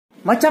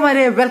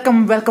മച്ചമാരെ welcome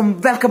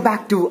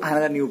back to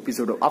another new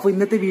episode. അപ്പൊ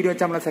ഇന്നത്തെ video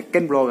വെച്ചാൽ നമ്മുടെ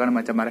സെക്കൻഡ് വ്ളോഗാണ്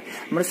മച്ചമാരെ.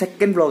 നമ്മുടെ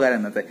സെക്കൻഡ് വ്ളോഗാണ്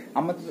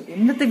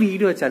ഇന്നത്തെ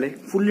വീഡിയോ വെച്ചാല്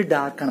ഫുള്ള്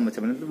ഡാർക്കാണ്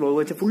മച്ചമാരെ. ഇന്നത്തെ വ്ളോഗ്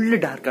വെച്ചാൽ ഫുള്ള്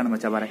ഡാർക്കാണ്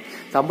മച്ചമാരെ.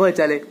 സംഭവം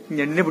വെച്ചാല്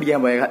ഞെണ്ണിനെ പിടിക്കാൻ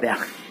പോയ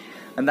കഥയാണ്.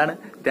 എന്താണ്,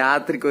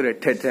 രാത്രിക്ക് ഒരു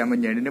 8 ആകുമ്പോൾ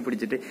ഞെണ്ണിനെ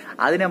പിടിച്ചിട്ട്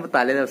അതിനാകുമ്പോൾ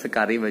തലേ ദിവസം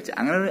കറി വെച്ച്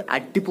അങ്ങനെ ഒരു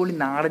അടിപൊളി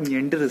നാടൻ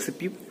ഞണ്ട്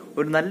റെസിപ്പിയും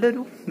ഒരു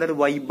നല്ലൊരു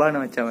വൈബാണ്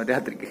വെച്ചാൽ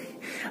രാത്രിക്ക്.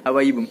 ആ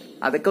വൈബും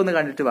അതൊക്കെ ഒന്ന്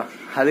കണ്ടിട്ട് വാ.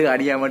 അത്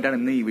കാണിക്കാൻ വേണ്ടിയിട്ടാണ്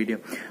ഇന്ന് ഈ വീഡിയോ.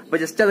 അപ്പൊ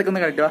ജസ്റ്റ് അതൊക്കെ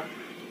ഒന്ന് കണ്ടിട്ട് വാ.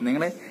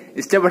 നിങ്ങൾ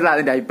ഇഷ്ടപ്പെട്ട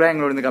അതിന്റെ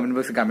അഭിപ്രായങ്ങളോട് കമന്റ്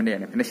ബോക്സിൽ കമന്റ്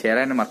ചെയ്യണം. പിന്നെ ഷെയർ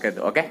ചെയ്യാനും മറക്കരുത്.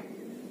 Okay,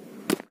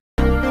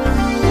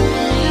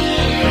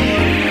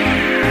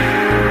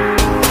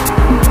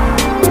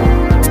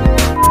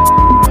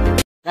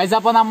 guys.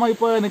 അപ്പൊ നമ്മ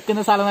ഇപ്പൊ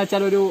നിൽക്കുന്ന സ്ഥലം എന്ന്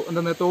വെച്ചാൽ ഒരു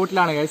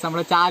തോട്ടിലാണ് ഗൈസ്.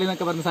 നമ്മുടെ ചാലി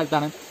എന്നൊക്കെ പറഞ്ഞ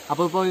സ്ഥലത്താണ്.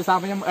 അപ്പൊ ഇപ്പോൾ ഒരു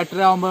സമയം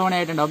 8-9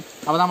 മണിയായിട്ടുണ്ടാവും.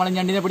 അപ്പൊ നമ്മൾ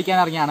ഞണ്ടിനെ പിടിക്കാൻ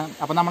ഇറങ്ങിയാണ്.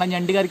 അപ്പൊ നമ്മളെ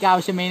ഞണ്ട് കറിക്ക്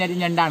ആവശ്യം മെയിൻ ആയിട്ട്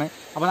ഞണ്ടാണ്.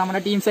 അപ്പൊ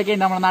നമ്മുടെ ടീംസൊക്കെ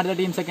ഉണ്ട്, നമ്മുടെ നാട്ടിലെ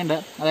ടീംസൊക്കെ ഉണ്ട്.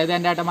 അതായത്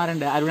എന്റെ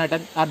ഏട്ടന്മാരുണ്ട്,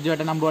 അരുണേട്ടൻ,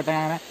 അർജുവേട്ടൻ, നമ്പുവേട്ടൻ,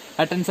 അങ്ങനെ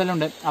ഏട്ടൻസ് എല്ലാം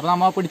ഉണ്ട്. അപ്പൊ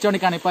നമ്മൾ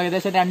പിടിച്ചോണ്ടിരിക്കുകയാണ്. ഇപ്പൊ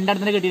ഏകദേശം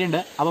 2 കിട്ടിയിട്ടുണ്ട്.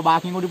 അപ്പൊ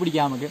ബാക്കിയും കൂടി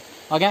പിടിക്കാം നമുക്ക്.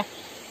 ഓക്കെ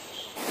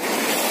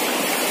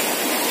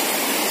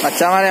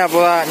അച്ഛാമാരെ.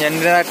 അപ്പൊ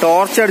ഞണ്ടിനെ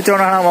ടോർച്ച്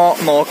അടിച്ചോണ്ടാണ്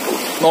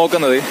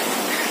നോക്കുന്നത്.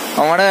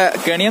 നമ്മുടെ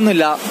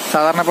കെണിയൊന്നുമില്ല,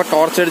 സാധാരണ ഇപ്പൊ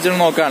ടോർച്ച്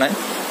അടിച്ചോണ്ട് നോക്കാണ്.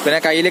 പിന്നെ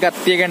കയ്യിൽ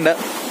കത്തിയൊക്കെ ഉണ്ട്.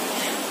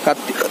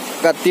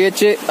 കത്തി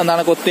വെച്ച്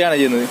എന്താണ് കൊത്തിയാണ്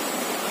ചെയ്യുന്നത്.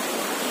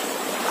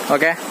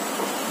 ഓക്കെ,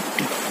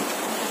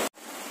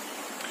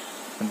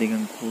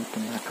 അധികം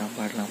കൂട്ടുണ്ടാക്കാൻ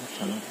പാടില്ല.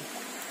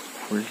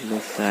 ഫുള്ള്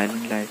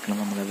സൈലന്റിലായിരിക്കണം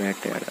നമ്മുടെ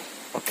വേട്ടയാട്.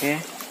 ഓക്കെ,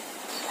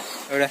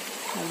 എവിടെ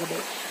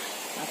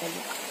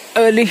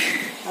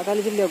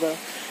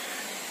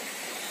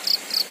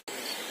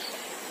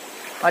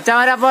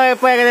മച്ചാമാരെ. അപ്പൊ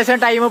ഇപ്പൊ ഏകദേശം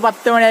ടൈം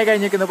 10 മണിയായി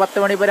കഴിഞ്ഞിരിക്കുന്നു. 10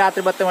 മണി, ഇപ്പൊ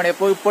രാത്രി 10 മണി.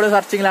 ഇപ്പൊ ഇപ്പോൾ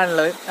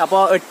സെർച്ചിങ്ങിലാണുള്ളത്. അപ്പൊ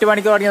 8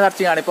 മണിക്ക് തുടങ്ങിയ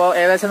സെർച്ചിങ് ആണ്. ഇപ്പൊ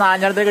ഏകദേശം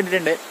 4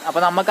 കിട്ടിയിട്ടുണ്ട്. അപ്പൊ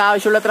നമുക്ക്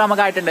ആവശ്യമുള്ളത്ര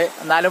നമുക്ക് ആയിട്ടുണ്ട്.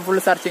 എന്നാലും ഫുൾ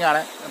സെർച്ചിങ്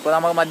ആണ്. ഇപ്പൊ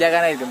നമുക്ക്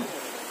മതിയാക്കാനായിരിക്കുന്നു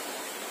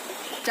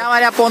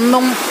മച്ചാമാരെ. അപ്പൊ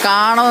ഒന്നും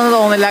കാണുമെന്ന്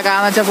തോന്നുന്നില്ല,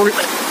 കാരണം വെച്ചാൽ ഫുൾ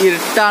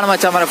ഇരുട്ടാണ്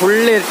മച്ചാമാരെ.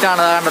 ഫുള്ള്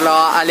ഇരുട്ടാണ്. കണ്ടല്ലോ,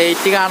 ആ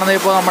ലൈറ്റ് കാണുന്നത്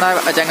ഇപ്പോൾ നമ്മുടെ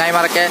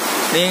ചങ്ങായിമാരൊക്കെ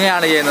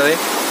നീങ്ങുകയാണ് ചെയ്യുന്നത്.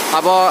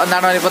 അപ്പോൾ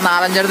എന്താണ്, ഇപ്പൊ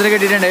 4-5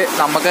 കിട്ടിയിട്ടുണ്ട്.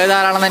 നമുക്ക്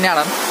ധാരാളം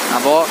തന്നെയാണ്.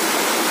 അപ്പോ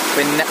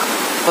പിന്നെ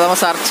അപ്പോൾ നമ്മൾ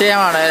സെർച്ച്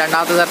ചെയ്യാനാണ്,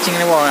 രണ്ടാമത്തെ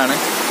സെർച്ചിങ്ങിന് പോകാനാണ്.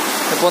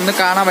 ഇപ്പോൾ ഒന്നും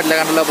കാണാൻ പറ്റില്ല,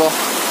 കണ്ടല്ലോ. അപ്പോൾ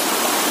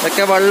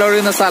ഇതൊക്കെ വെള്ളം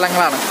ഒഴുകുന്ന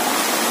സ്ഥലങ്ങളാണ്.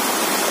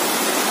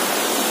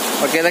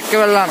 ഓക്കെ, ഇതൊക്കെ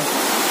വെള്ളമാണ്.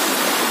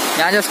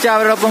 ഞാൻ ജസ്റ്റ്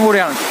അവരോടൊപ്പം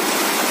കൂടിയാണ്.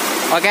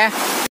 ഓക്കെ,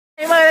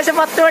 ഏകദേശം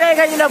 10 മണിയായി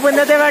കഴിഞ്ഞില്ല. അപ്പോൾ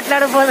ഇന്നത്തെ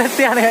വീട്ടിലാണ് ഇപ്പോൾ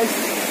നിർത്തിയാണ്.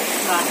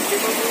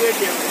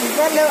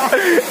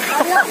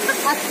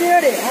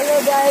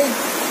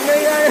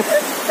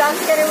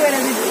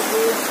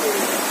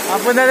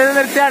 അപ്പോൾ ഇന്നത്തെ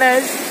നിർത്തിയാണ്.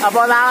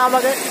 അപ്പോൾ നാളെ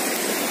നമുക്ക്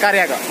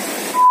കറിയാക്കാം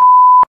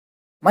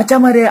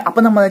മച്ചാമാരെ. അപ്പൊ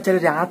നമ്മൾ വെച്ചാൽ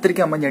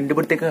രാത്രിക്ക് നമ്മൾ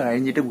ഞണ്ടുപിടുത്തൊക്കെ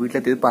കഴിഞ്ഞിട്ട്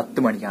വീട്ടിലെത്തിയത്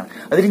 10 മണിക്കാണ്.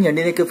 അതിന്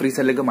ഞണ്ടിലേക്ക്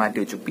ഫ്രീസറിലേക്ക് മാറ്റി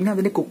വെച്ചു. പിന്നെ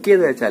അതിനെ കുക്ക്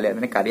ചെയ്ത് വെച്ചാൽ,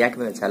 അതിനെ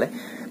കറിയാക്കുന്നത് വെച്ചാൽ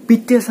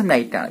പിറ്റേ ദിവസം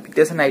നൈറ്റാണ്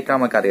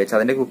നമുക്ക് കറി വെച്ചത്.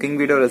 അതിന്റെ കുക്കിംഗ്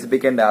വീഡിയോ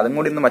റെസിപ്പിക്ക് ഉണ്ട്, അതും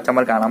കൂടി ഇന്ന്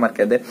മച്ചന്മാർ കാണാൻ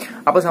മറക്കരുത്.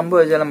 അപ്പൊ സംഭവം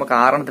വെച്ചാൽ നമുക്ക്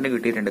 6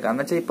 കിട്ടിയിട്ടുണ്ട്.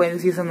 കാരണം വെച്ചാൽ ഇപ്പൊ ഈ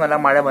സീസൺ നല്ല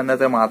മഴ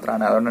വന്നത്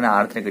മാത്രമാണ്, അതുകൊണ്ട് തന്നെ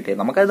 6 കിട്ടിയത്.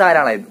 നമുക്കത്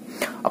ധാരാളമായിരുന്നു.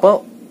 അപ്പോൾ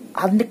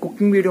അതിന്റെ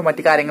കുക്കിംഗ് വീഡിയോ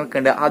മറ്റു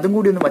കാര്യങ്ങളൊക്കെ ഉണ്ട്, അതും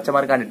കൂടി ഒന്ന്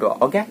മച്ചന്മാർ കണ്ടിട്ട് പോവാം.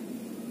 ഓക്കെ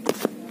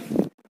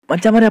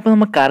മച്ചന്മാരെ. അപ്പോൾ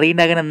നമ്മൾ കറി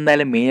ഉണ്ടാക്കാൻ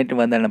എന്തായാലും മെയിനായിട്ട്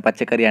വന്നതാണ്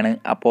പച്ചക്കറിയാണ്.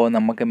 അപ്പോൾ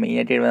നമുക്ക്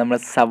മെയിനായിട്ട് നമ്മുടെ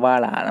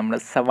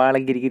സവാള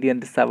ഗിരിഗിരി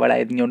എന്നിട്ട് സവാള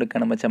അരിഞ്ഞുകൊണ്ട്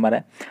നിൽക്കണം മച്ചന്മാരെ.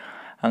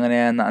 അങ്ങനെ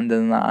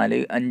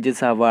 4-5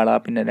 സവാള,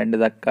 പിന്നെ 2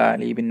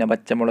 തക്കാളി, പിന്നെ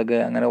പച്ചമുളക്,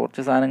 അങ്ങനെ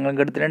കുറച്ച്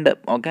സാധനങ്ങളൊക്കെ എടുത്തിട്ടുണ്ട്.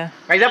 ഓക്കെ,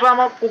 അപ്പോൾ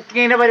നമ്മൾ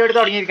കുക്കിങ്ങിന്റെ പരിപാടി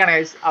തുടങ്ങിയിരിക്കുകയാണ്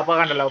ഗൈസ്. അപ്പോൾ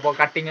കണ്ടല്ലോ, അപ്പോൾ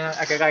കട്ടിങ്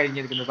ഒക്കെ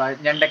കഴിഞ്ഞിരിക്കുന്നു.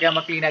 ഞണ്ടൊക്കെ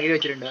നമ്മൾ ക്ലീൻ ആക്കി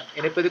വെച്ചിട്ടുണ്ട്.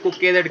 ഇനിയിപ്പോൾ ഇത്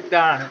കുക്ക്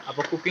ചെയ്തെടുക്കുകയാണ്.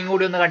 അപ്പോൾ കുക്കിംഗ്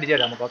കൂടി ഒന്ന് കണ്ടിട്ട്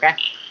വരാം നമുക്ക്. ഓക്കെ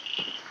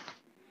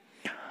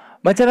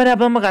മച്ചവരെ.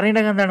 അപ്പം നമ്മൾ കറി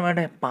ഉണ്ടാക്കാൻ എന്താണ്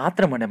വേണ്ടത്?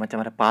 പാത്രം വേണ്ടേ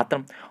മച്ചവരെ,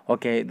 പാത്രം.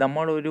 ഓക്കെ,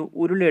 നമ്മൾ ഒരു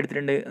ഉരുളി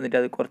എടുത്തിട്ടുണ്ട്. എന്നിട്ട്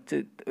അത്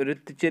ഒരു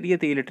ചെറിയ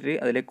തീയിലിട്ടിട്ട്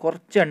അതിലേക്ക്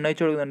കുറച്ച് എണ്ണ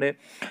വെച്ച് കൊടുക്കുന്നുണ്ട്.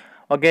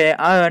 ഓക്കെ,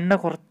 ആ എണ്ണ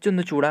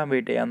കുറച്ചൊന്ന് ചൂടാൻ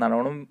വേണ്ടി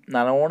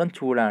നല്ലോണം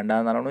ചൂടാണ്ട്. ആ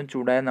നല്ലോണം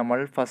ചൂടായ നമ്മൾ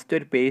ഫസ്റ്റ്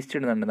ഒരു പേസ്റ്റ്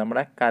ഇടുന്നുണ്ട്.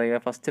 നമ്മുടെ കറിയുടെ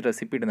ഫസ്റ്റ്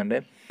റെസിപ്പി ഇടുന്നുണ്ട്.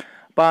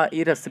 അപ്പോൾ ഈ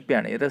റെസിപ്പി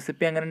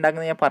എങ്ങനെ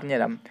ഉണ്ടാക്കുന്നത് ഞാൻ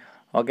പറഞ്ഞുതരാം.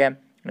 ഓക്കെ,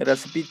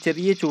 റെസിപ്പി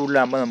ചെറിയ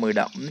ചൂടിലാകുമ്പോൾ നമുക്ക്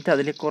ഇടാം. എന്നിട്ട്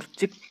അതിൽ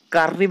കുറച്ച്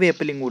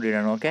കറിവേപ്പിലയും കൂടി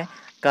ഇടണം. ഓക്കെ,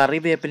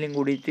 കറിവേപ്പിലയും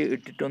കൂടിയിട്ട്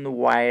ഇട്ടിട്ടൊന്ന്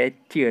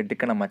വഴറ്റി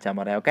എടുക്കണം മച്ചാൻ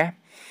പറയാം. ഓക്കെ,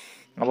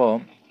 അപ്പോൾ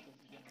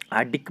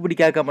അടിക്ക്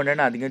പിടിക്കാക്കാൻ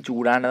വേണ്ടിയാണ് അധികം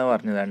ചൂടാണെന്ന്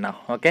പറഞ്ഞതാണ്.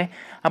 ഓക്കെ,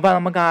 അപ്പോൾ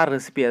നമുക്ക് ആ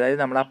റെസിപ്പി, അതായത്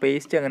നമ്മൾ ആ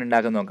പേസ്റ്റ് എങ്ങനെ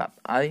ഉണ്ടാക്കാൻ നോക്കാം.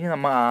 അതിന്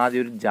നമ്മൾ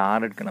ആദ്യം ഒരു ജാർ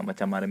എടുക്കണം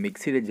മച്ചന്മാരെ.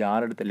 മിക്സിയുടെ ജാർ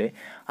എടുത്തില്ലേ,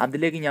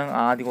 അതിലേക്ക് ഞാൻ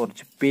ആദ്യം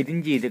കുറച്ച്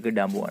പെരിഞ്ചീരകം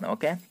ഇടാൻ പോവാണ്.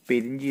 ഓക്കെ,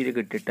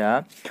 പെരിഞ്ചീരകം ഇട്ടിട്ട്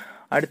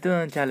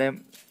അടുത്തതെന്ന് വെച്ചാൽ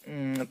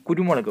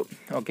കുരുമുളക്.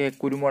 ഓക്കെ,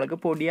 കുരുമുളക്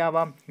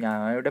പൊടിയാവാം.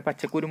 ഞാനിവിടെ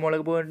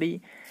പച്ചക്കുരുമുളക്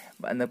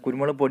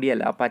കുരുമുളക്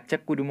പൊടിയല്ല, പച്ച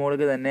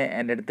കുരുമുളക് തന്നെ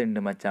എൻ്റെ അടുത്തുണ്ട്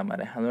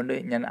മച്ചാന്മാരെ. അതുകൊണ്ട്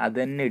ഞാൻ അത്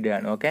തന്നെ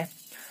ഇടുകയാണ്. ഓക്കെ,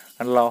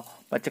 ആണല്ലോ,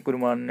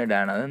 പച്ചക്കുരുമുളക് തന്നെ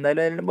ഇടുകയാണ്.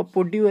 അതെന്തായാലും അതിലിപ്പോൾ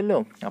പൊടിയുമല്ലോ,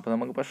 അപ്പോൾ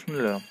നമുക്ക്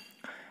പ്രശ്നമില്ലല്ലോ.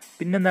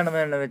 പിന്നെന്താണ്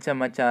വേണ്ടതെന്ന് വെച്ചാൽ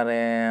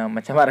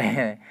മച്ചാന്മാരെ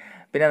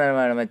പിന്നെ എന്താണ്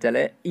വേണമെന്ന് വെച്ചാൽ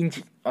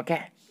ഇഞ്ചി. ഓക്കെ,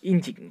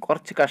 ഇഞ്ചി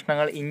കുറച്ച്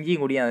കഷ്ണങ്ങൾ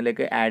ഇഞ്ചിയും കൂടി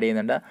അതിലേക്ക് ആഡ്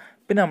ചെയ്യുന്നുണ്ട്.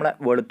 പിന്നെ നമ്മളെ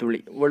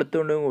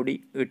വെളുത്തുള്ളിയും കൂടി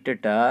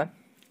ഇട്ടിട്ട്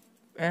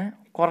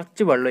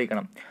കുറച്ച് വെള്ളം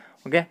ഒഴിക്കണം.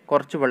 ഓക്കെ,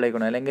 കുറച്ച് വെള്ളം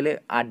ഒഴിക്കണം, അല്ലെങ്കിൽ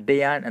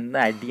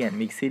അടിയാൻ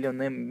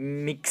മിക്സിയിലൊന്ന്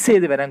മിക്സ്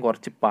ചെയ്ത് വരാൻ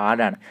കുറച്ച്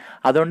പാടാണ്.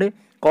 അതുകൊണ്ട്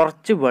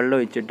കുറച്ച് വെള്ളം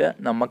ഒഴിച്ചിട്ട്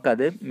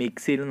നമുക്കത്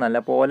മിക്സിയിൽ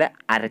നല്ലപോലെ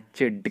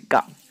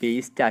അരച്ചെടുക്കാം,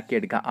 പേസ്റ്റ് ആക്കി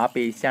എടുക്കാം. ആ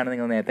പേസ്റ്റാണ്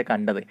നിങ്ങൾ നേരത്തെ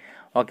കണ്ടത്.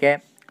 ഓക്കെ,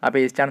 ആ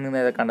പേസ്റ്റാണ്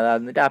നിങ്ങൾ ഇതൊക്കെ കണ്ടത്.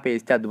 എന്നിട്ട് ആ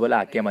പേസ്റ്റ് അതുപോലെ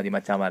ആക്കിയാൽ മതി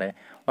മച്ചാന്മാരെ.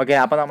 ഓക്കെ,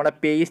 അപ്പോൾ നമ്മുടെ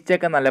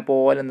പേസ്റ്റൊക്കെ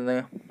നല്ലപോലെ നിന്ന്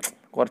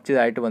കുറച്ച്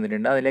ഇതായിട്ട്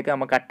വന്നിട്ടുണ്ട്. അതിലേക്ക്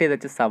നമ്മൾ കട്ട് ചെയ്ത്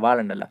വെച്ച സവാള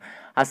ഉണ്ടല്ലോ,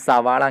 ആ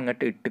സവാള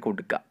അങ്ങോട്ട് ഇട്ട്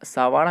കൊടുക്കുക.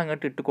 സവാള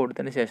അങ്ങോട്ട് ഇട്ട്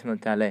കൊടുത്തതിന് ശേഷം എന്ന്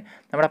വെച്ചാൽ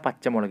നമ്മുടെ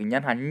പച്ചമുളക്,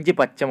 ഞാൻ 5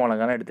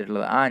 പച്ചമുളകാണ്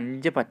എടുത്തിട്ടുള്ളത്. ആ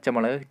 5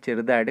 പച്ചമുളക്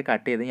ചെറുതായിട്ട്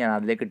കട്ട് ചെയ്ത് ഞാൻ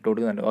അതിലേക്ക് ഇട്ട്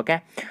കൊടുക്കുന്നുണ്ട്. ഓക്കെ,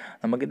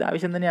 നമുക്കിത്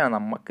ആവശ്യം തന്നെയാണ്,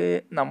 നമുക്ക്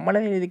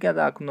നമ്മളെ രീതിക്ക്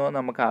അതാക്കുന്നത്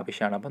നമുക്ക്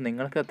ആവശ്യമാണ്. അപ്പോൾ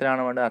നിങ്ങൾക്ക്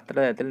എത്രയാണ് വേണ്ടത് അത്ര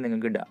തരത്തിൽ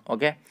നിങ്ങൾക്ക് ഇടുക.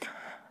 ഓക്കെ,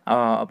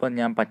 അപ്പോൾ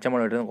ഞാൻ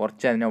പച്ചമുളക് ഇട്ട്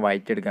കുറച്ച് അതിനെ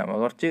വഴറ്റിയെടുക്കാം.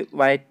 കുറച്ച്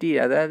വഴറ്റി,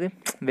 അതായത്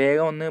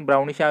വേഗം ഒന്ന്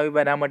ബ്രൗണിഷ് ആയി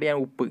വരാൻ വേണ്ടി ഞാൻ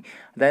ഉപ്പ്,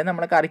 അതായത്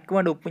നമ്മുടെ കറിക്ക്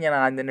വേണ്ട ഉപ്പ് ഞാൻ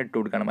ആദ്യം തന്നെ ഇട്ട്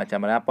കൊടുക്കണം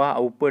മച്ചാന്മാരെ. അപ്പോൾ ആ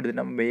ഉപ്പ്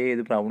എടുത്തിട്ട് വേഗം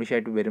ഇത് ബ്രൗണിഷ്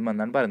ആയിട്ട്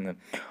വരുമെന്നാണ് പറയുന്നത്.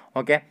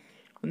 ഓക്കെ,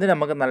 എന്നിട്ട്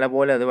നമുക്ക്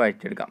നല്ലപോലെ അത്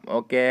വഴറ്റിയെടുക്കാം.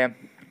 ഓക്കെ,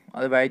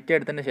 അത്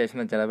വഴറ്റിയെടുത്തതിന് ശേഷം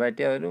എന്ന് വെച്ചാൽ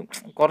വഴറ്റി ഒരു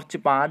കുറച്ച്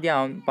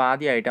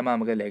പാതിയായിട്ടാകുമ്പോൾ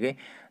നമുക്കതിലേക്ക്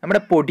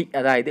നമ്മുടെ പൊടി,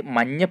 അതായത്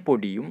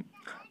മഞ്ഞപ്പൊടി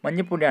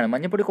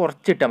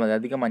കുറച്ചിട്ടാൽ മതി,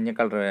 അധികം മഞ്ഞ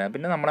കളർ വരാം.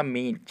 പിന്നെ നമ്മുടെ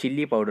മെയിൻ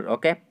ചില്ലി പൗഡർ,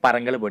 ഓക്കെ,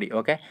 പറങ്കൽ പൊടി.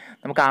 ഓക്കെ,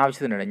 നമുക്ക്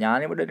ആവശ്യത്തിനുണ്ട്.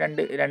 ഞാനിവിടെ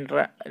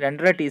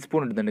 2.5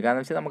 ടീസ്പൂൺ ഇടുന്നുണ്ട്.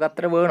 കാരണം വെച്ചാൽ നമുക്ക്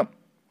അത്ര വേണം,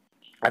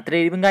 അത്ര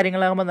എരിവും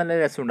കാര്യങ്ങളാകുമ്പോൾ നല്ല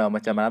രസം ഉണ്ടാകും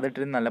മച്ചാന്മാർ.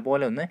 അതിട്ടിട്ട്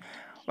നല്ലപോലെ ഒന്ന്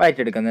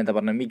വഴറ്റിയെടുക്കാം. നേരത്തെ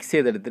പറഞ്ഞു മിക്സ്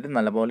ചെയ്തെടുത്തിട്ട്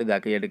നല്ലപോലെ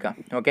ഇതാക്കി എടുക്കാം.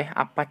 ഓക്കെ,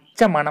 ആ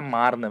പച്ച മണം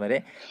മാറുന്നവരെ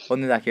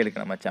ഒന്ന് ഇതാക്കി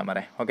എടുക്കണം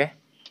മച്ചാന്മാരെ. Okay,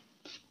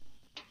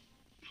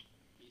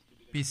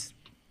 piece.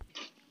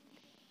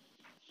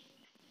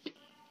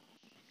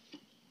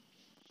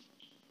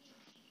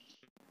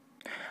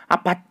 ആ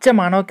പച്ച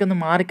മണമൊക്കെ ഒന്ന്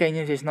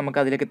മാറിക്കഴിഞ്ഞതിന് ശേഷം നമുക്ക്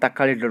അതിലേക്ക്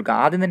തക്കാളി ഇട്ട് കൊടുക്കാം.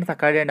 ആദ്യം തന്നെ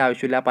തക്കാളി ഇടേണ്ട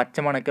ആവശ്യമില്ല. ആ പച്ച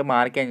മണമൊക്കെ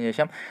മാറിക്കഴിഞ്ഞ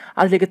ശേഷം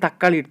അതിലേക്ക്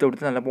തക്കാളി ഇട്ട്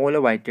കൊടുത്ത് നല്ലപോലെ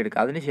വഴറ്റിയെടുക്കുക.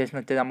 അതിന് ശേഷം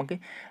വെച്ചാൽ നമുക്ക്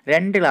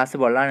 2 ഗ്ലാസ്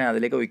വെള്ളമാണ്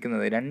അതിലേക്ക്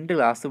ഒഴിക്കുന്നത്. 2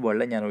 ഗ്ലാസ്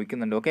വെള്ളം ഞാൻ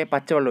ഒഴിക്കുന്നുണ്ട്. ഓക്കെ,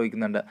 പച്ചവെള്ളം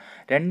ഒഴിക്കുന്നുണ്ട്.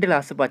 2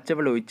 ഗ്ലാസ്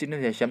പച്ചവെള്ളം ഒഴിച്ചതിന്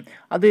ശേഷം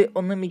അത്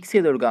ഒന്ന് മിക്സ്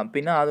ചെയ്ത് കൊടുക്കാം.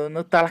 പിന്നെ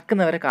അതൊന്ന്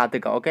തിളക്കുന്നവരെ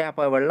കാത്തിക്കുക. ഓക്കെ,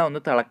 അപ്പോൾ വെള്ളം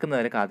ഒന്ന്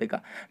തിളക്കുന്നവരെ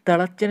കാത്തിക്കുക.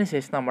 തിളച്ചതിന്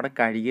ശേഷം നമ്മുടെ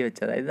കഴുകി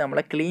വെച്ച്, അതായത്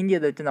നമ്മളെ ക്ലീൻ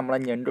ചെയ്ത് വെച്ച്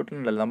നമ്മളെ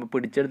ഞണ്ടിട്ടുണ്ടല്ലോ, നമ്മൾ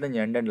പിടിച്ചെടുത്ത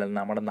ഞണ്ടുണ്ടല്ലോ,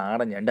 നമ്മുടെ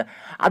നാടൻ ഞണ്ട്,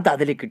 അത്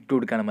അതിലേക്ക് ഇട്ട്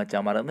കൊടുക്കണം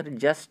മച്ചാന്മാർ. എന്നിട്ട്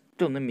ജസ്റ്റ്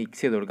ഒന്ന്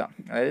മിക്സ് ചെയ്ത് കൊടുക്കാം.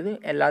 അതായത്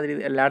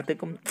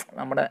എല്ലായിടത്തേക്കും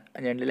നമ്മുടെ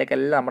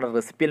ഞണ്ടിലേക്കെല്ലാം നമ്മുടെ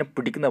റെസിപ്പിയെല്ലാം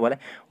പിടിക്കുന്ന പോലെ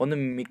ഒന്ന്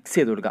മിക്സ്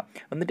ചെയ്ത് കൊടുക്കാം.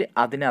 എന്നിട്ട്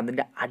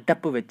അതിൻ്റെ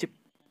അടപ്പ് വെച്ച്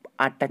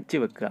അടച്ച്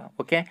വെക്കുക.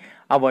 ഓക്കെ,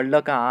 ആ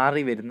വെള്ളമൊക്കെ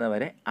ആറി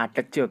വരുന്നവരെ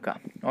അടച്ച് വെക്കാം.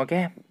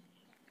 ഓക്കെ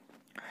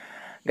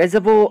ഗൈസ്,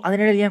 അപ്പോൾ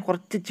അതിനിടയിൽ ഞാൻ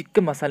കുറച്ച്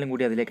ചിക്കൻ മസാലയും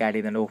കൂടി അതിലേക്ക് ആഡ്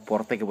ചെയ്യുന്നുണ്ട്.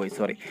 പുറത്തേക്ക് പോയി,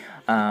 സോറി.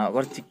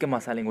 കുറച്ച് ചിക്കൻ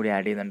മസാലയും കൂടി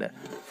ആഡ് ചെയ്യുന്നുണ്ട്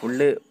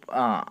ഫുള്ള്.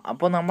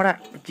 അപ്പോൾ നമ്മുടെ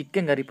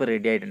ചിക്കൻ കറി ഇപ്പോൾ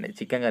റെഡി ആയിട്ടുണ്ട്.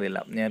 ചിക്കൻ കറി അല്ല,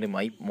 ഞാൻ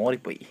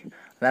മോറിപ്പോയി.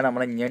 അതാണ്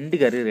നമ്മുടെ ഞണ്ട്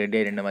കറി റെഡി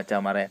ആയിട്ടുണ്ട്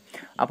മച്ചാന്മാരെ.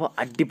 അപ്പോൾ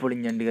അടിപൊളി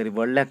ഞണ്ട് കറി,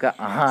 വെള്ളമൊക്കെ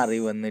ആറി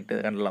വന്നിട്ട്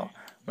കണ്ടല്ലോ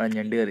നമ്മുടെ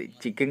ഞണ്ട് കറി.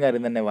 ചിക്കൻ കറി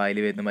തന്നെ വായിൽ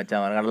വരുന്നു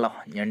മച്ചാന്മാരെ, കണ്ടല്ലോ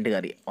ഞണ്ട്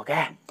കറി. ഓക്കെ,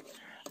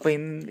 അപ്പോൾ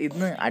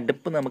ഇന്ന്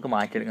അടുപ്പ് നമുക്ക്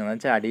മാറ്റിയെടുക്കണം. എന്ന്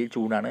വെച്ചാൽ അടിയിൽ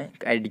ചൂടാണ്,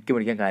 അടിക്ക്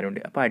പിടിക്കാൻ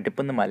കാര്യമുണ്ട്. അപ്പോൾ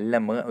അടുപ്പിൽ നിന്ന്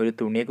മല്ലമ്മ ഒരു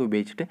തുണിയൊക്കെ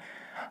ഉപയോഗിച്ചിട്ട്,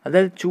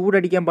 അതായത്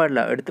ചൂടടിക്കാൻ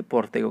പാടില്ല, എടുത്ത്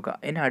പുറത്തേക്ക് വെക്കുക.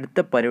 ഇനി അടുത്ത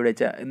പരിപാടി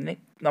വെച്ചാൽ ഇതിന്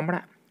നമ്മുടെ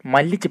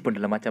മല്ലിച്ചപ്പ്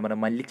ഉണ്ടല്ലോ മച്ചാന്മാരെ,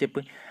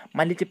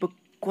 മല്ലിച്ചപ്പ്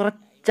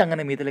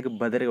കുറച്ചങ്ങനെ മീത്തിലേക്ക്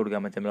ബദറി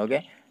കൊടുക്കാൻ മച്ചാന്മാരെ. ഓക്കെ,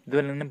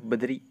 ഇതുപോലെ തന്നെ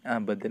ബദറി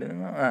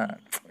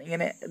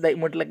ഇങ്ങനെ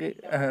മുട്ടിലേക്ക്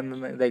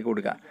ഇതാക്കി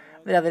കൊടുക്കുക.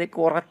 അതിൽ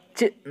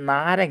കുറച്ച്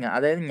നാരങ്ങ,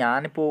 അതായത്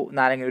ഞാനിപ്പോൾ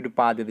നാരങ്ങ ഒരു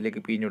പാതി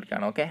ഇതിലേക്ക് പിഴിഞ്ഞ്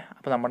കൊടുക്കുകയാണ്. ഓക്കെ,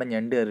 അപ്പോൾ നമ്മുടെ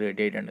ഞണ്ട് കറി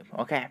റെഡി ആയിട്ടുണ്ട്.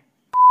 ഓക്കെ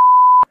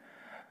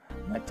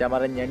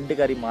മച്ചാന്മാരെ, ഞണ്ട്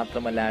കറി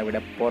മാത്രമല്ല, ഇവിടെ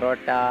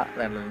പൊറോട്ട,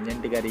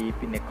 ഞണ്ട് കറി,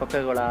 പിന്നെ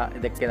കൊക്കക്കോള,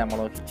 ഇതൊക്കെ നമ്മൾ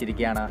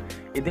വെച്ചിരിക്കുകയാണ്.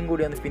 ഇതും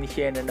കൂടി ഒന്ന് ഫിനിഷ്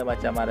ചെയ്യേണ്ടതുണ്ട്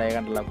മച്ചാന്മാരെ.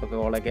 കണ്ടല്ലോ,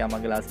 കൊക്കക്കോളയൊക്കെ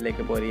നമ്മൾ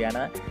ഗ്ലാസ്സിലേക്ക്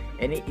പോരുകയാണ്.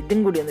 ഇനി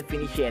ഇതും കൂടി ഒന്ന്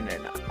ഫിനിഷ്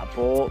ചെയ്യേണ്ടതുണ്ട്.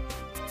 അപ്പോൾ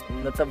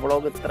ഇന്നത്തെ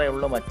വ്ളോഗ് ഇത്രയേ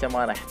ഉള്ളൂ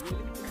മച്ചാന്മാരെ.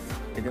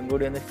 ഇതും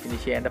കൂടി ഒന്ന്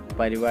ഫിനിഷ് ചെയ്യേണ്ട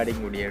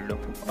പരിപാടിയും കൂടിയേ ഉള്ളൂ.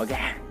 ഓക്കെ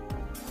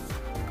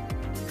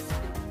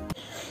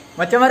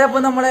മച്ചാന്മാരെ,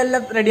 അപ്പോൾ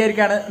നമ്മളെല്ലാം റെഡി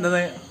ആയിരിക്കുകയാണ്.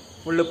 എന്നത്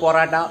ഫുള്ള്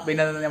പൊറാട്ട,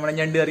 പിന്നെ നമ്മുടെ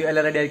ഞണ്ട് കറി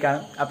എല്ലാം റെഡി ആയിരിക്കാണ്.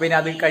 അപ്പോൾ ഇനി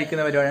അത്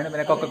കഴിക്കുന്ന പരിപാടിയാണ്.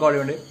 പിന്നെ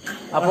കൊക്കക്കോളയുണ്ട്.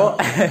 അപ്പോൾ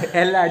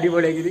എല്ലാം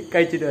അടിപൊളിയാക്കി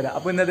കഴിച്ചിട്ട് വരാം.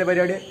 അപ്പോൾ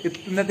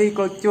ഇന്നത്തെ ഈ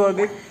കൊച്ചു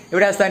വ്ളോഗ്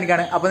ഇവിടെ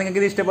അവസാനിക്കുകയാണ്. അപ്പോൾ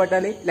നിങ്ങൾക്ക് ഇത്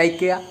ഇഷ്ടപ്പെട്ടാൽ ലൈക്ക്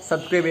ചെയ്യുക,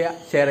 സബ്സ്ക്രൈബ്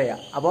ചെയ്യുക, ഷെയർ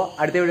ചെയ്യുക. അപ്പോൾ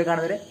അടുത്ത വീഡിയോ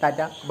കാണുന്നവരെ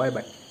ടാറ്റ, ബൈ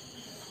ബൈ.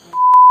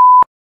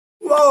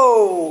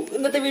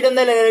 ഇന്നത്തെ വീഡിയോ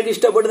എന്തായാലും നിങ്ങൾക്ക്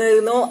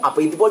ഇഷ്ടപ്പെടുന്നതായിരുന്നു. അപ്പൊ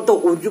ഇതുപോലത്തെ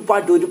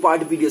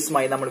ഒരുപാട്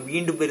വീഡിയോസുമായി നമ്മൾ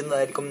വീണ്ടും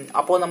വരുന്നതായിരിക്കും.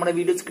 അപ്പോൾ നമ്മുടെ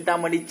വീഡിയോസ് കിട്ടാൻ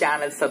വേണ്ടി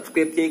ചാനൽ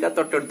സബ്സ്ക്രൈബ് ചെയ്യുക,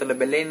 തൊട്ടടുത്തുള്ള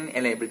ബെല്ലൈൻ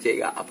എനേബിൾ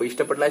ചെയ്യുക. അപ്പോൾ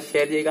ഇഷ്ടപ്പെട്ടാൽ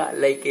ഷെയർ ചെയ്യുക,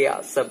 ലൈക്ക് ചെയ്യുക,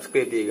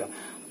 സബ്സ്ക്രൈബ് ചെയ്യുക.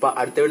 അപ്പൊ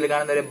അടുത്ത വീഡിയോ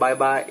കാണുന്നവരെ bye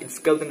bye.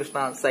 It's Gautam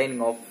Krishna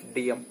signing off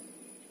DM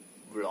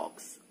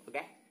Vlogs.